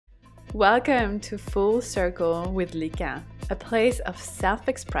Welcome to Full Circle with Lika, a place of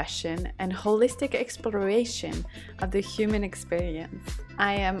self-expression and holistic exploration of the human experience.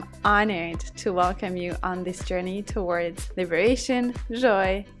 I am honored to welcome you on this journey towards liberation,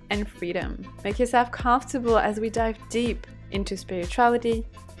 joy, and freedom. Make yourself comfortable as we dive deep into spirituality,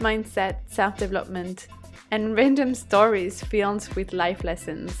 mindset, self-development, and random stories filled with life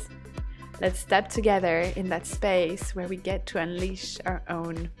lessons. Let's step together in that space where we get to unleash our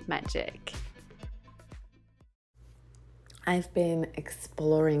own magic. I've been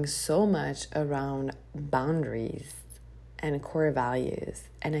exploring so much around boundaries and core values,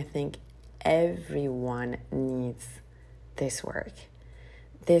 and I think everyone needs this work.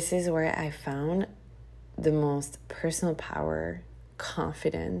 This is where I found the most personal power,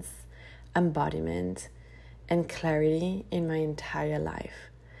 confidence, embodiment, and clarity in my entire life.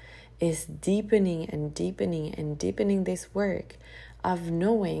 Is deepening and deepening and deepening this work of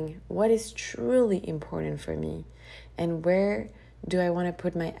knowing what is truly important for me and where do I want to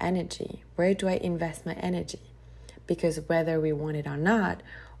put my energy, where do I invest my energy, because whether we want it or not,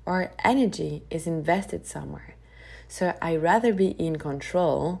 our energy is invested somewhere. So I rather be in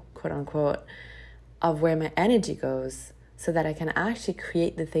control, quote unquote, of where my energy goes so that I can actually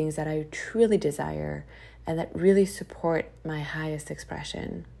create the things that I truly desire and that really support my highest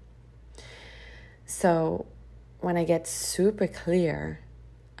expression. So when I get super clear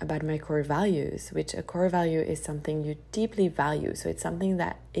about my core values, which a core value is something you deeply value, so it's something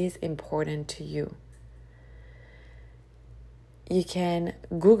that is important to you. You can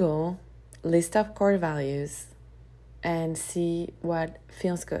Google list of core values and see what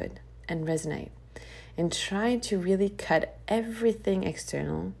feels good and resonate. And try to really cut everything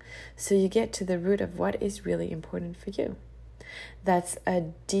external so you get to the root of what is really important for you. That's a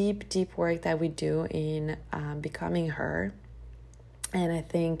deep, deep work that we do in Becoming Her. And I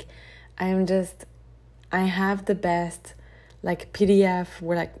think I have the best PDF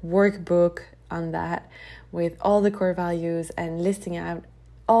or workbook on that with all the core values and listing out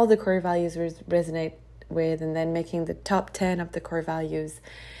all the core values resonate with, and then making the top 10 of the core values.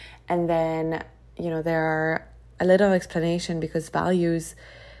 And then, there are a little explanation because values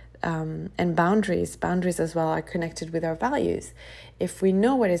and boundaries as well are connected with our values. If we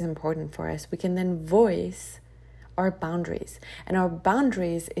know what is important for us, we can then voice our boundaries. And our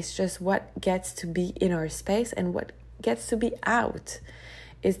boundaries is just what gets to be in our space and what gets to be out.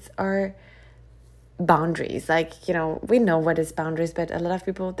 It's our boundaries. We know what is boundaries, but a lot of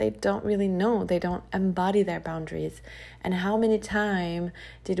people, they don't really know. They don't embody their boundaries. And how many times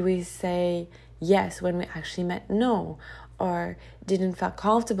did we say yes when we actually meant no? Or didn't feel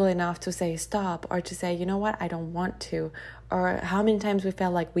comfortable enough to say stop, or to say, you know what, I don't want to. Or how many times we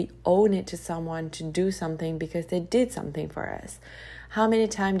felt like we own it to someone to do something because they did something for us. How many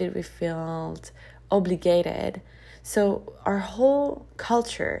times did we feel obligated? So our whole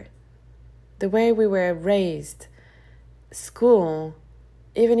culture, the way we were raised, school,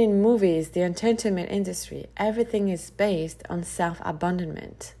 even in movies, the entertainment industry, everything is based on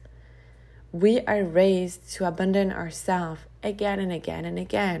self-abandonment. We are raised to abandon ourselves again and again and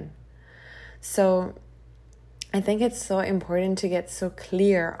again. So I think it's so important to get so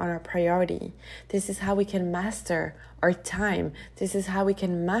clear on our priority. This is how we can master our time. This is how we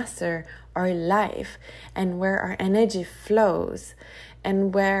can master our life and where our energy flows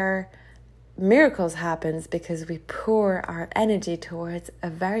and where miracles happens because we pour our energy towards a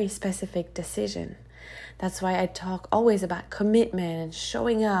very specific decision. That's why I talk always about commitment and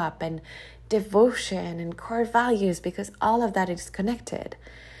showing up and devotion and core values, because all of that is connected.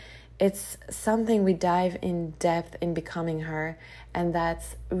 It's something we dive in depth in Becoming Her, and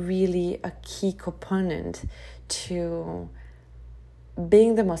that's really a key component to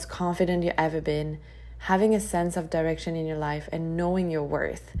being the most confident you've ever been, having a sense of direction in your life, and knowing your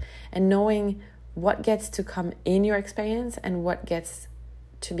worth, and knowing what gets to come in your experience and what gets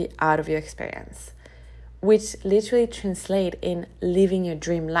to be out of your experience, which literally translate in living your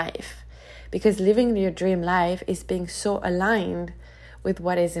dream life. Because living your dream life is being so aligned with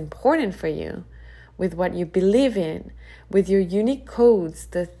what is important for you, with what you believe in, with your unique codes,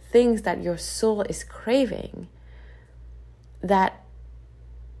 the things that your soul is craving, that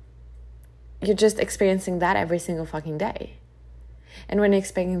you're just experiencing that every single fucking day. And when you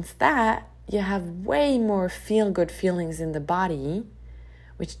experience that, you have way more feel-good feelings in the body,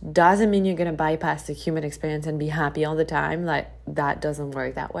 which doesn't mean you're going to bypass the human experience and be happy all the time. That doesn't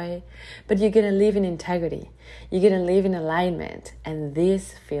work that way. But you're going to live in integrity. You're going to live in alignment. And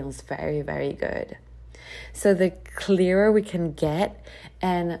this feels very, very good. So the clearer we can get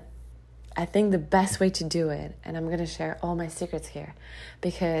and I think the best way to do it, and I'm going to share all my secrets here,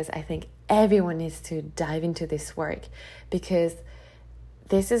 because I think everyone needs to dive into this work, because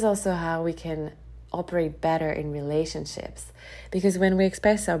this is also how we can operate better in relationships. Because when we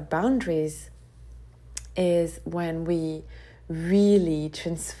express our boundaries is when we really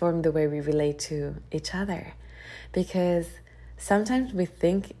transform the way we relate to each other. Because sometimes we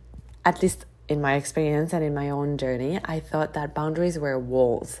think, at least in my experience and in my own journey, I thought that boundaries were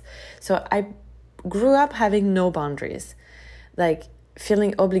walls. So I grew up having no boundaries, like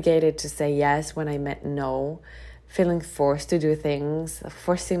feeling obligated to say yes when I meant no, feeling forced to do things,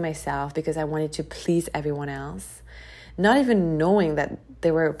 forcing myself because I wanted to please everyone else, not even knowing that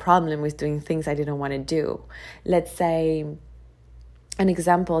there were a problem with doing things I didn't want to do. Let's say an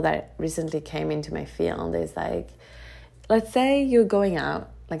example that recently came into my field is like, let's say you're going out.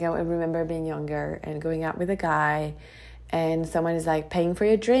 Like I remember being younger and going out with a guy, and someone is like paying for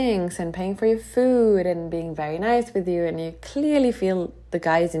your drinks and paying for your food and being very nice with you, and you clearly feel the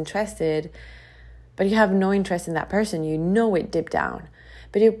guy is interested, but you have no interest in that person. You know it deep down,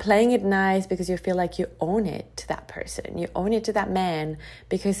 but you're playing it nice because you feel like you own it to that person. You own it to that man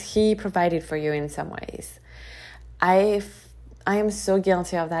because he provided for you in some ways. I am so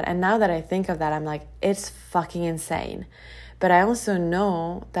guilty of that, and now that I think of that, I'm like, it's fucking insane. But I also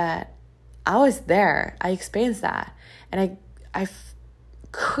know that I was there. I experienced that. And I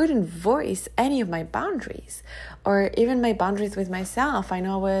couldn't voice any of my boundaries, or even my boundaries with myself. I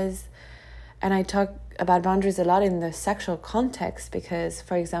know and I talk about boundaries a lot in the sexual context because,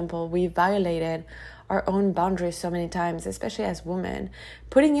 for example, we violated our own boundaries so many times, especially as women,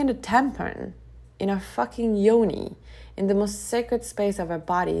 putting in a tampon in our fucking yoni, in the most sacred space of our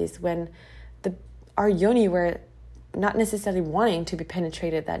bodies, when our yoni were not necessarily wanting to be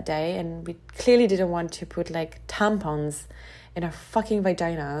penetrated that day, and we clearly didn't want to put like tampons in our fucking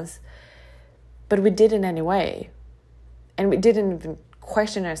vaginas, but we did it anyway, and we didn't even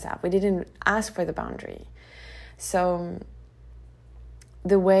question ourselves. We didn't ask for the boundary. So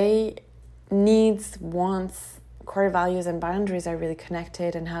the way needs, wants, core values and boundaries are really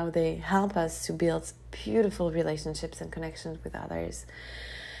connected, and how they help us to build beautiful relationships and connections with others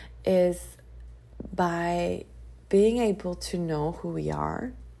is by being able to know who we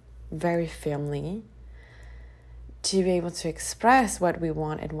are very firmly, to be able to express what we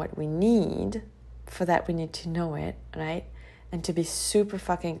want and what we need. For that, we need to know it, right? And to be super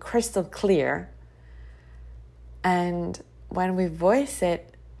fucking crystal clear. And when we voice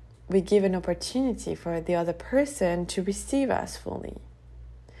it, we give an opportunity for the other person to receive us fully.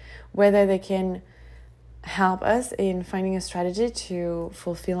 Whether they can help us in finding a strategy to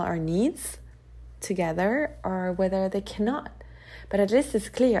fulfill our needs together, or whether they cannot. But at least it's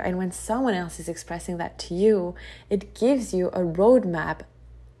clear. And when someone else is expressing that to you, it gives you a roadmap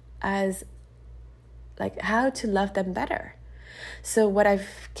as like how to love them better. So what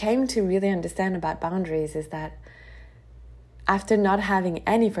I've came to really understand about boundaries is that after not having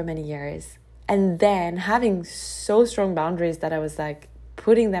any for many years, and then having so strong boundaries that I was like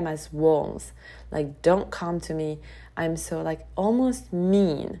putting them as walls, like, don't come to me. I'm so like almost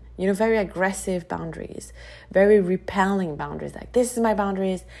mean, very aggressive boundaries, very repelling boundaries. Like, this is my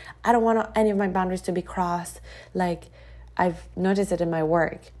boundaries. I don't want any of my boundaries to be crossed. Like, I've noticed it in my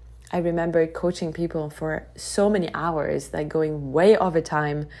work. I remember coaching people for so many hours, like going way over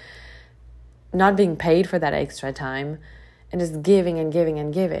time, not being paid for that extra time, and just giving and giving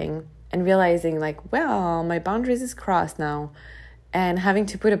and giving, and realizing like, well, my boundaries is crossed now. And having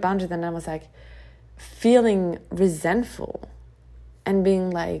to put a boundary, then I was like, feeling resentful and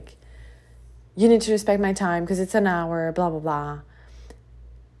being like, you need to respect my time because it's an hour, blah, blah, blah.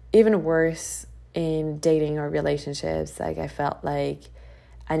 Even worse in dating or relationships, like I felt like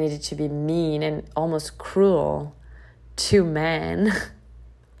I needed to be mean and almost cruel to men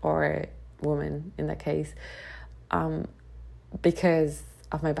or women in that case, because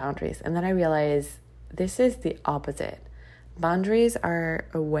of my boundaries. And then I realized this is the opposite. Boundaries are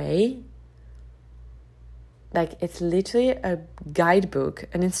a way, like it's literally a guidebook,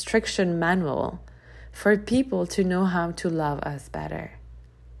 an instruction manual for people to know how to love us better.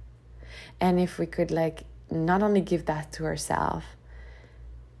 And if we could like not only give that to ourselves,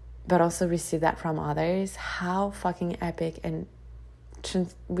 but also receive that from others, how fucking epic, and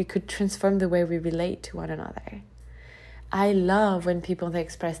we could transform the way we relate to one another. I love when people, they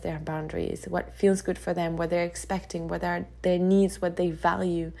express their boundaries, what feels good for them, what they're expecting, what are their needs, what they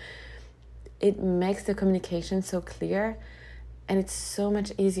value. It makes the communication so clear, and it's so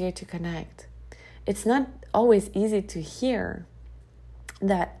much easier to connect. It's not always easy to hear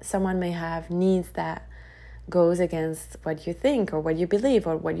that someone may have needs that goes against what you think or what you believe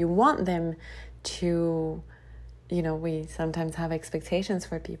or what you want them to, we sometimes have expectations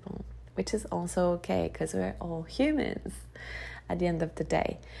for people, which is also okay because we're all humans at the end of the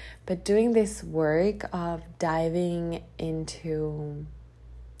day. But doing this work of diving into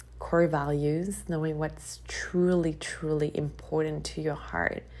core values, knowing what's truly, truly important to your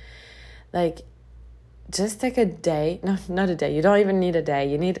heart, like just take a day, no, not a day, you don't even need a day,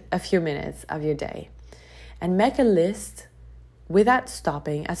 you need a few minutes of your day and make a list without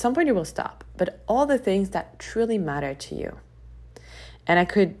stopping. At some point you will stop, but all the things that truly matter to you. And I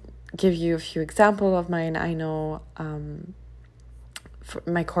could give you a few examples of mine. I know for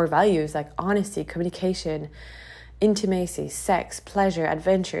my core values like honesty, communication, intimacy, sex, pleasure,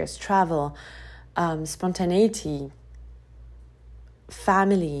 adventures, travel, spontaneity,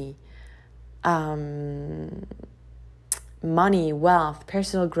 family, money, wealth,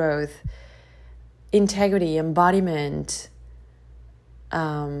 personal growth, integrity, embodiment,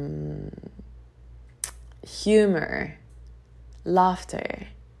 humor, laughter,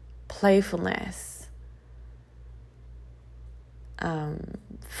 playfulness,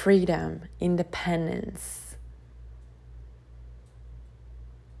 freedom, independence,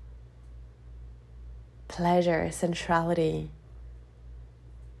 pleasure, sensuality,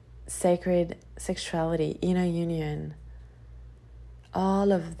 sacred sexuality, inner union.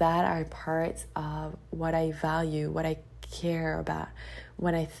 All of that are parts of what I value, what I care about.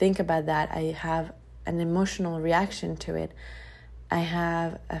 When I think about that, I have an emotional reaction to it. I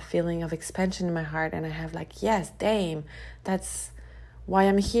have a feeling of expansion in my heart, and I have like, yes, damn, that's why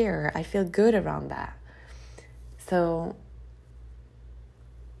I'm here. I feel good around that. So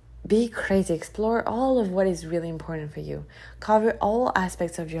be crazy, explore all of what is really important for you, cover all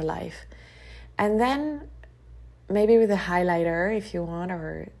aspects of your life, and then maybe with a highlighter if you want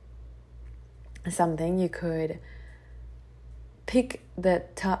or something, you could pick the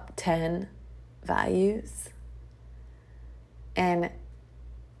top 10 values, and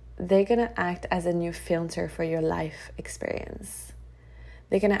they're gonna act as a new filter for your life experience.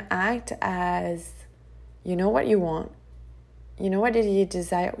 They're gonna act as, you know what you want, you know what you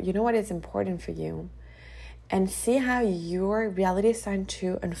desire, you know what is important for you, and see how your reality is starting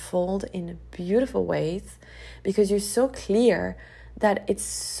to unfold in beautiful ways, because you're so clear that it's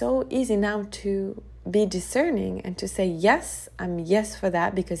so easy now to be discerning and to say, yes, I'm yes for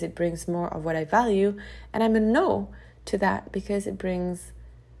that because it brings more of what I value, and I'm a no to that because it brings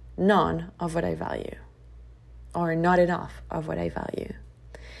none of what I value, or not enough of what I value.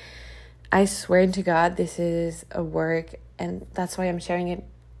 I swear to God, this is a work, and that's why I'm sharing it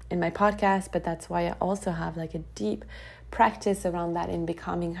in my podcast, but that's why I also have like a deep practice around that in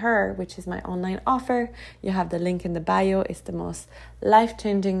Becoming Her, which is my online offer. You have the link in the bio. It's the most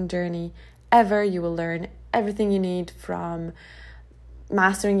life-changing journey ever. You will learn everything you need from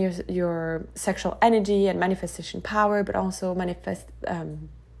mastering your sexual energy and manifestation power, but also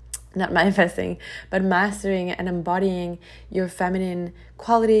mastering and embodying your feminine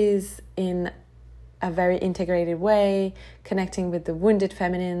qualities in a very integrated way, connecting with the wounded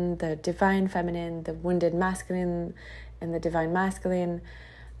feminine, the divine feminine, the wounded masculine, and the divine masculine.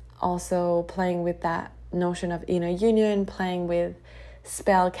 Also playing with that notion of inner union, playing with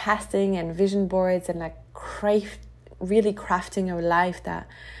spell casting and vision boards, and like really crafting a life that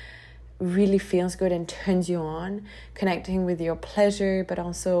really feels good and turns you on, connecting with your pleasure, but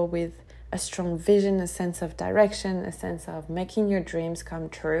also with a strong vision, a sense of direction, a sense of making your dreams come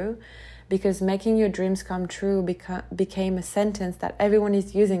true. Because making your dreams come true became a sentence that everyone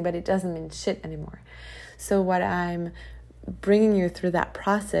is using, but it doesn't mean shit anymore. So what I'm bringing you through that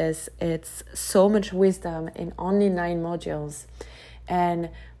process, it's so much wisdom in only 9 modules. And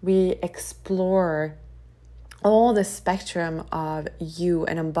we explore all the spectrum of you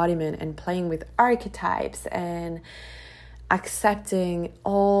and embodiment, and playing with archetypes and accepting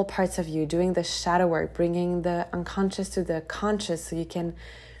all parts of you, doing the shadow work, bringing the unconscious to the conscious, so you can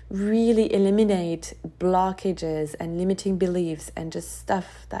really eliminate blockages and limiting beliefs and just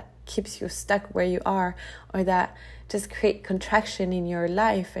stuff that keeps you stuck where you are, or that just create contraction in your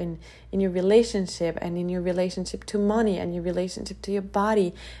life and in your relationship, and in your relationship to money, and your relationship to your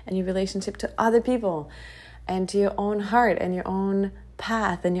body, and your relationship to other people, and to your own heart, and your own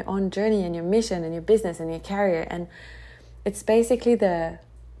path, and your own journey, and your mission, and your business, and your career. And it's basically the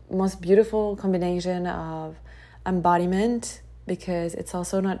most beautiful combination of embodiment, because it's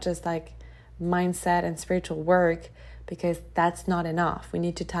also not just like mindset and spiritual work, because that's not enough. We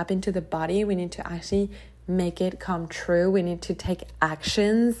need to tap into the body. We need to actually make it come true. We need to take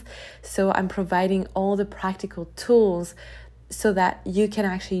actions. So I'm providing all the practical tools so that you can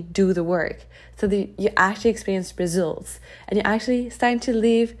actually do the work, so that you actually experience results and you're actually starting to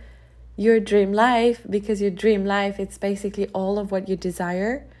live your dream life, because your dream life, it's basically all of what you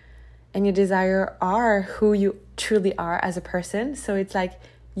desire, and your desire are who you truly are as a person. So it's like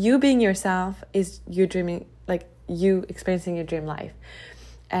you being yourself is you dreaming, like you experiencing your dream life,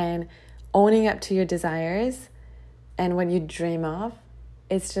 and owning up to your desires and what you dream of.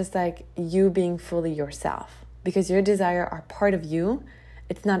 It's just like you being fully yourself, because your desire are part of you.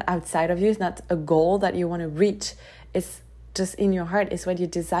 It's not outside of you. It's not a goal that you want to reach. It's just in your heart. It's what you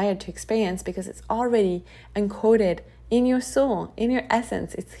desire to experience, because it's already encoded in your soul, in your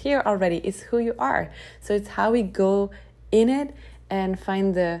essence. It's here already. It's who you are. So it's how we go in it and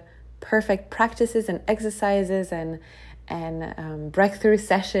find the perfect practices and exercises and breakthrough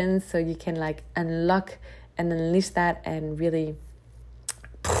sessions, so you can like unlock and unleash that and really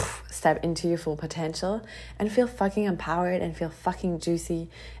step into your full potential and feel fucking empowered and feel fucking juicy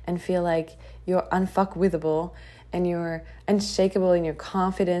and feel like you're unfuckwithable and you're unshakable in your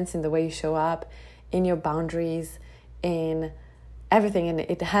confidence, in the way you show up, in your boundaries, in everything. And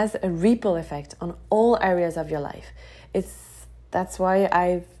it has a ripple effect on all areas of your life. That's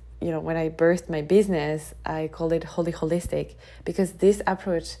why when I birthed my business, I called it Holy Holistic, because this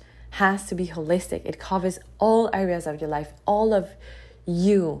approach has to be holistic. It covers all areas of your life, all of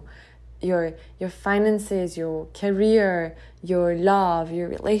you, your finances, your career, your love, your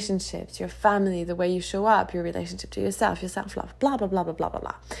relationships, your family, the way you show up, your relationship to yourself, your self-love, blah, blah, blah, blah, blah, blah,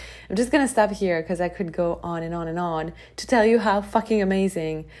 blah. I'm just going to stop here because I could go on and on and on to tell you how fucking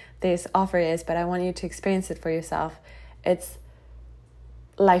amazing this offer is, but I want you to experience it for yourself. It's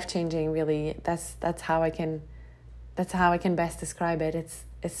life-changing, really. That's how I can best describe it.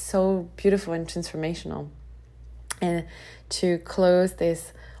 It's so beautiful and transformational. And to close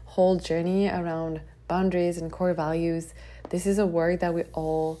this whole journey around boundaries and core values, this is a work that we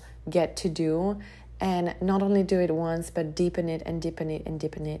all get to do, and not only do it once, but deepen it and deepen it and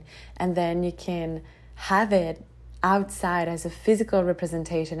deepen it. And then you can have it outside as a physical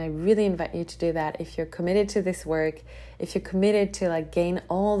representation. I really invite you to do that. If you're committed to this work, if you're committed to like gain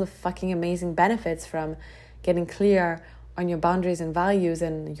all the fucking amazing benefits from getting clear on your boundaries and values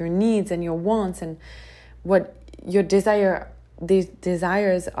and your needs and your wants and what your these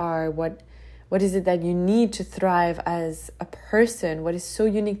desires are, what is it that you need to thrive as a person, what is so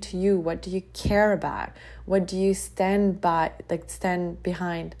unique to you, what do you care about, what do you stand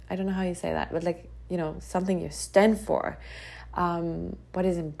behind, I don't know how you say that, but something you stand for, what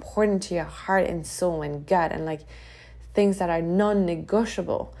is important to your heart and soul and gut, and like things that are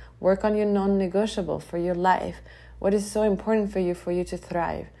non-negotiable. Work on your non-negotiable for your life. What is so important for you to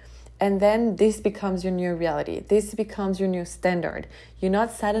thrive. And then this becomes your new reality. This becomes your new standard. You're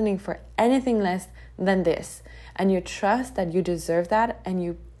not settling for anything less than this. And you trust that you deserve that, and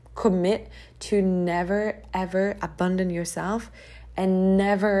you commit to never, ever abandon yourself and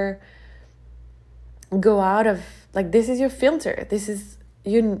never go out of, this is your filter. This is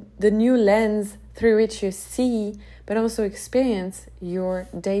the new lens through which you see, but also experience your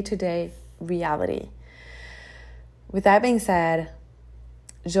day-to-day reality. With that being said,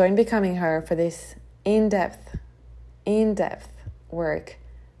 join Becoming Her for this in-depth work.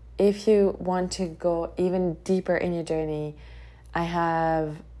 If you want to go even deeper in your journey, I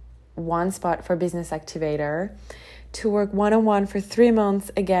have one spot for Business Activator to work one-on-one for 3 months.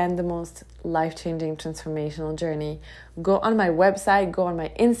 Again, the most life-changing, transformational journey. Go on my website, go on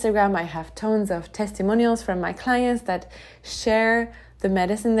my Instagram. I have tons of testimonials from my clients that share the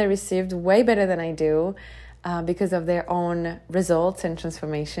medicine they received way better than I do, because of their own results and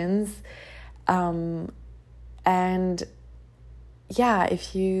transformations. And yeah,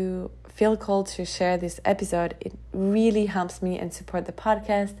 if you feel called to share this episode, it really helps me and support the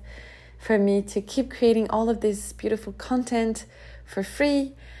podcast for me to keep creating all of this beautiful content for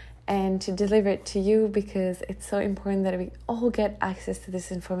free and to deliver it to you, because it's so important that we all get access to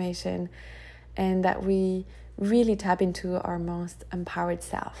this information and that we really tap into our most empowered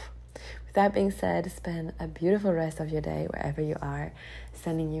self. With that being said, spend a beautiful rest of your day wherever you are.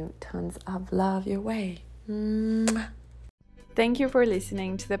 Sending you tons of love your way. Thank you for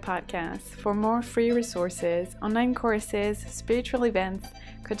listening to the podcast. For more free resources, online courses, spiritual events,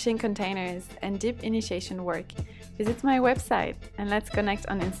 coaching containers, and deep initiation work, visit my website and let's connect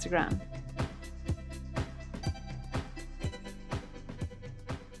on Instagram.